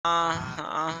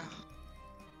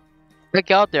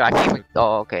Look out there, I can't even.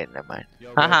 Oh, okay, never mind.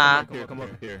 Yo, bro, Haha. come up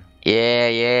here. Yeah,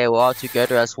 yeah, we're all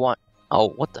together as one. Oh,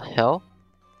 what the hell?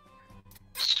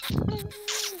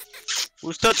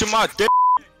 Who's touching my dick?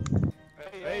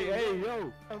 Hey,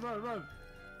 yo! Run!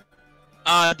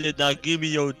 I did not give me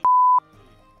your.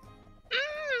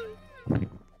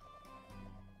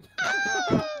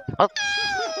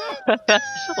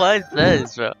 What is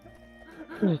this, bro?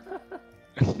 Hey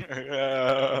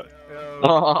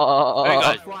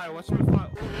guys,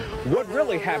 What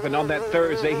really happened on that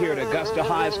Thursday here at Augusta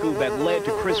High School that led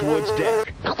to Chris Wood's death?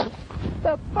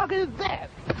 The fuck is that?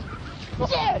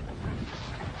 Shit!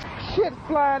 Shit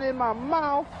flying in my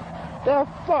mouth. The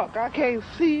fuck? I can't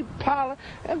see pollen.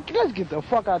 Let's get the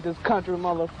fuck out this country,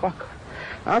 motherfucker.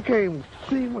 I can't even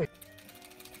see me.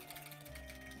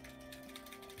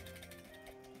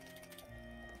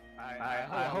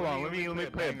 Hold on, let me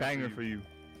play a banger for you.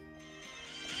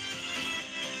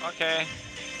 Okay.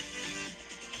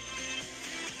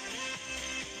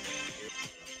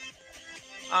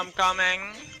 I'm coming.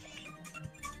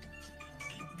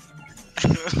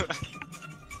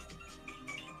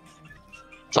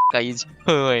 Fuck are you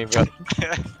doing, bro?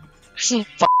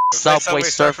 Fuck Subway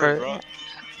Surfer. Bro.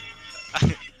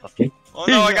 Oh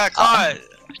no, I got caught.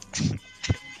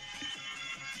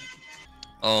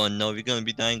 Oh no, we're gonna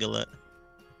be dying a lot.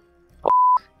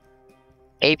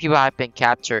 8 people have been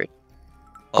captured.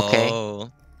 Okay.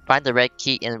 Oh. Find the red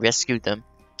key and rescue them.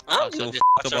 I don't give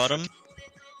a fuck about him.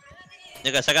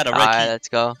 Yeah, guys, I got a red Alright, key. let's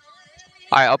go.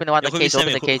 Alright, open the one, the cage,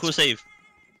 open the cage. Who's safe?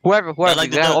 Whoever. I like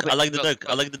the duck. open. I like the duck.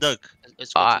 I like the duck.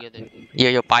 let's go together. Yeah,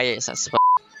 you'll buy it.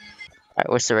 Alright,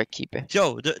 where's the red keeper?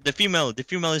 Yo, the female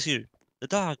is here. The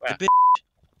dog, the bitch.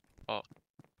 Oh.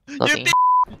 You're Nothing.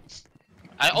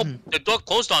 bitch. The door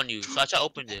closed on you, so I tried to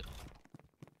open it.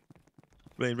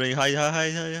 Rain,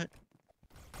 hi.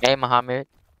 Hey, Muhammad.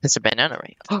 It's a banana,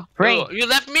 right? Rain. Yo, you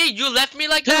left me. You left me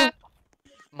like that.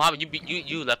 Mohammed,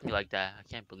 you left me like that.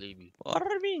 I can't believe you. What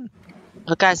do you mean?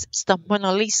 Look, guys, it's the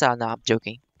Mona Lisa. No, I'm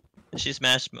joking. She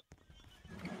smashed.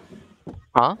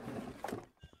 Huh?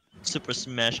 Super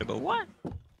smashable. What?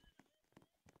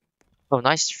 Oh,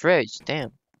 nice fridge.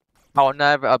 Damn. I will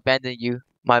never abandon you,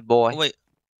 my boy. Oh, wait.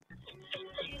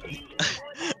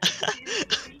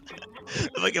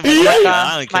 Look at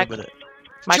I don't care about it.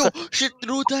 Michael. Yo, shit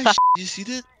through that shit. You see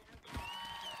that?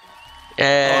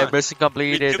 Yeah, Oh, mission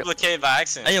completed. Duplicated by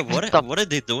accident. Hey, what are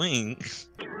they doing?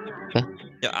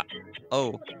 Yeah.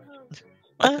 Oh.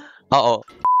 Uh-oh.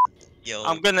 Yo.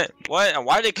 I'm gonna. What?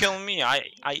 Why are they killing me? I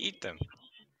eat them.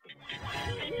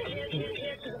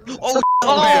 Oh,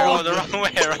 Oh, the wrong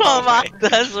way. Oh my,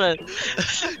 Desmond.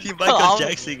 He Michael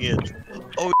Jackson it.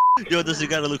 Oh, yo, this you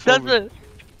gotta look forward. Desmond.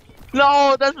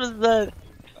 No, Desmond's dead.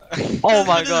 Oh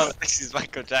my god. This is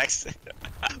Michael Jackson.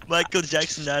 Michael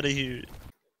Jackson out of here.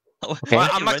 Okay.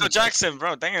 I'm Michael Jackson,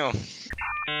 bro. Damn.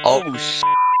 Oh shit.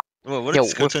 What Yo,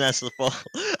 is cartoon has to fall?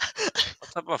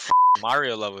 What type of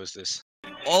Mario level is this?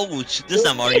 Oh, shit, this is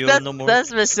not Mario no more.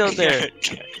 Desmond's still there.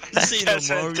 This ain't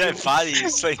no Mario. Dead body.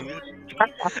 Is like... Wait,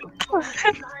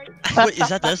 is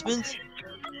that Desmond?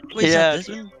 Wait, is that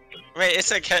Desmond? Wait,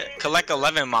 it's like collect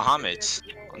 11 Muhammads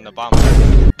on the bottom.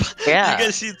 Yeah. You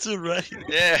guys see it too, right?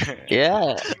 Yeah.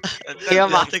 Yeah. Yeah,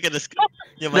 I'm taking this.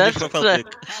 Yeah, my new profile pic.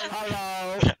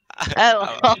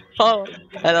 Hello.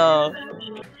 Hello.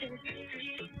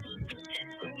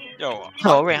 Yo.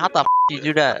 Oh, Ray, how the f you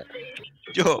do that?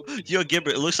 Yo,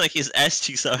 Gilbert, it looks like his ass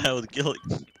cheeks somehow look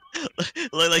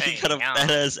like he got a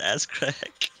badass ass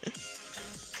crack.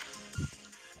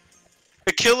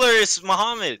 The killer is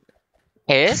Muhammad.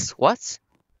 Is? What?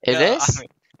 It is? I mean,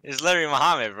 it's literally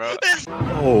Muhammad, bro.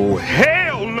 Oh,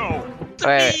 hell no!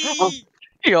 Wait.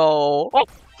 Yo.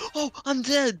 Oh, I'm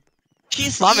dead.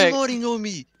 He's Mame. emoting on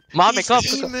me. Mommy, come.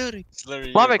 It's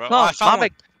literally Mommy, you, bro. come. Oh, I found Mommy. one.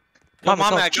 Yo, Mommy,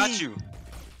 Mommy, come. I got you.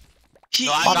 He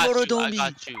No, I got emoted you. on I me.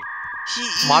 got you. He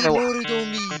Mommy, emoted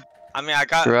on me. I mean, I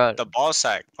got Right. the ball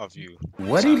sack of you.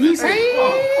 What did he say?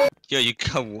 Yo, you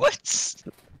got what?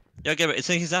 Yo, Gilbert, it's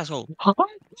in his asshole.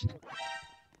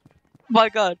 My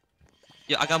god.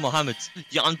 Yo, I got Mohammed.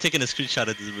 Yo, I'm taking a screenshot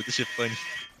of this, but this shit funny.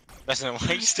 Listen, why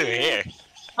are you still here?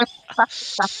 But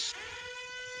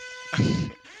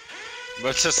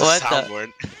it's just a What the-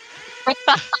 soundboard.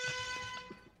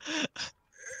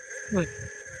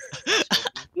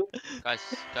 Guys,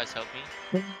 help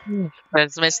me.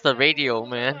 Let's miss the radio,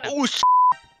 man. Oh, shit.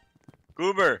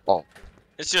 Goober. Oh.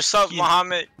 It's yourself, Yeah.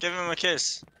 Muhammad. Give him a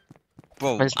kiss.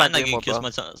 Bro, Let's I'm find not three gonna more, kiss bro. my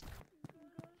son.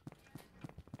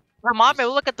 Mommy,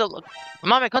 look at the.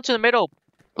 Mommy, come to the middle.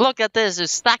 Look at this.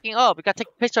 It's stacking up. We gotta take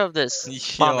a picture of this.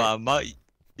 Yo, Mommy.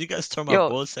 you guys turn my Yo.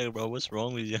 ball sack, bro. What's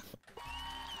wrong with you?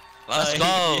 Let's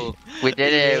go. We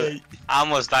did it. I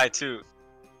almost died too.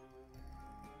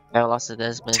 I lost to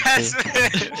Desmond. Too. Desmond!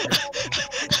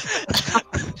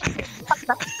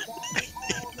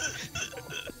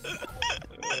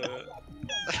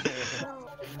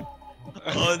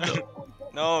 Oh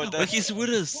no. No, Look, he's with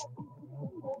us.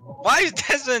 why is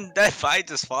Desmond dead by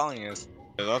just following us?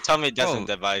 Don't tell me Desmond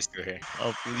dead by still here.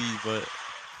 Oh please, but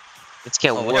Let's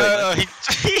get Oh, wood. No, he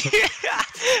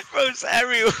bro's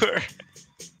everywhere.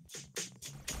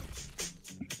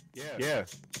 Yeah.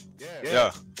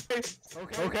 Yeah.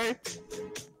 Okay.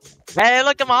 Hey,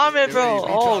 look at Mohammed, bro.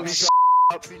 Oh,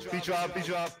 Beat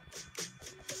drop.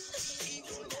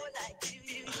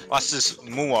 Watch this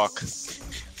moonwalk.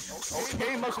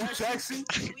 Okay, Michael Jackson.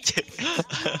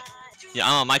 yeah,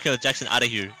 I'm Michael Jackson out of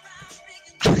here.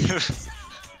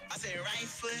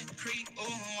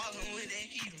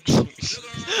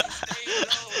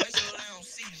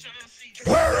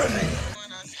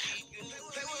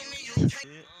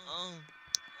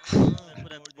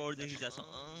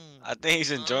 I think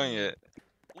he's enjoying it.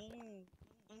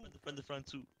 From the front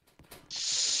too.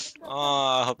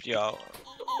 Oh, I help you out.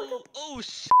 Oh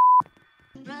shit.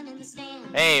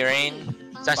 Hey, Rain.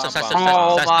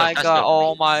 oh my god,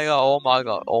 oh my god, oh my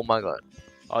god, oh my god.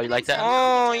 Oh, you like that?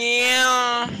 Oh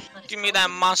yeah. Give me that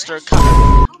monster.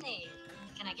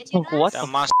 What? That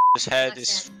monster's head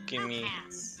is fucking me.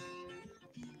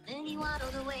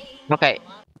 Okay.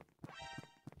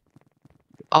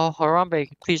 Oh, Harambe,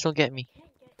 please don't get me.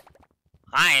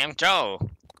 Hi, I'm Joe.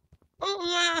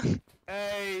 Oh,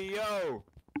 Hey, yo.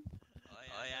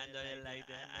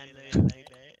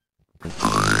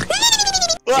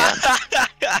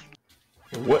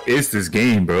 What is this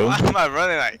game, bro? Why am I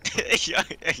running like?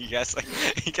 you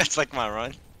guys like my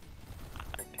run?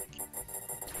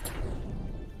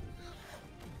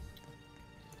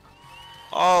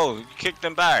 Oh, you kicked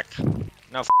them back.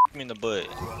 Now f me in the butt.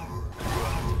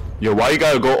 Yo, why you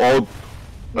gotta go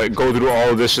go through all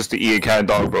of this just to eat a cat and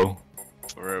dog, bro?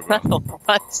 For real, bro.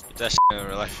 What? Get that in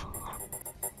real life.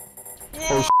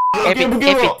 Oh, If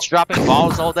it's dropping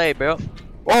balls all day, bro.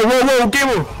 Oh, whoa,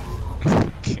 gamer!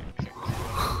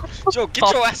 Joe,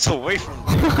 get your ass away from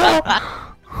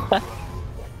me.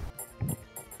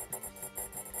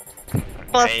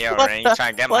 Hey, yo, Rain, you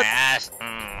trying to get my ass?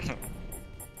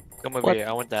 Come over here.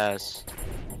 I want the ass.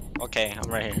 Okay,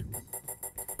 I'm right here.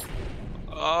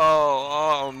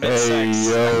 Oh, mid-sex. Hey,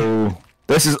 yo.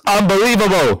 This is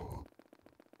unbelievable!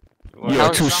 You're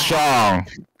too strong.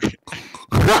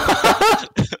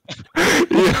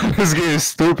 Yeah, this game is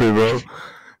stupid, bro.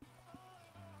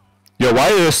 Yo, why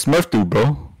is a Smurf dude,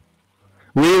 bro?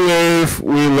 We live,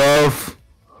 we love.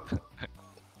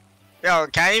 Yo,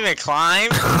 can I even climb?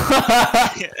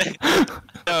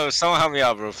 Yo, someone help me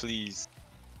out, bro, please.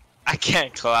 I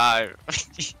can't climb.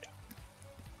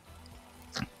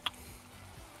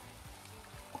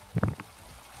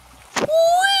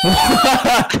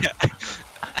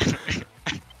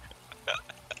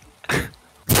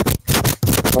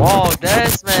 Whoa,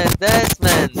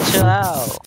 Desmond, chill out.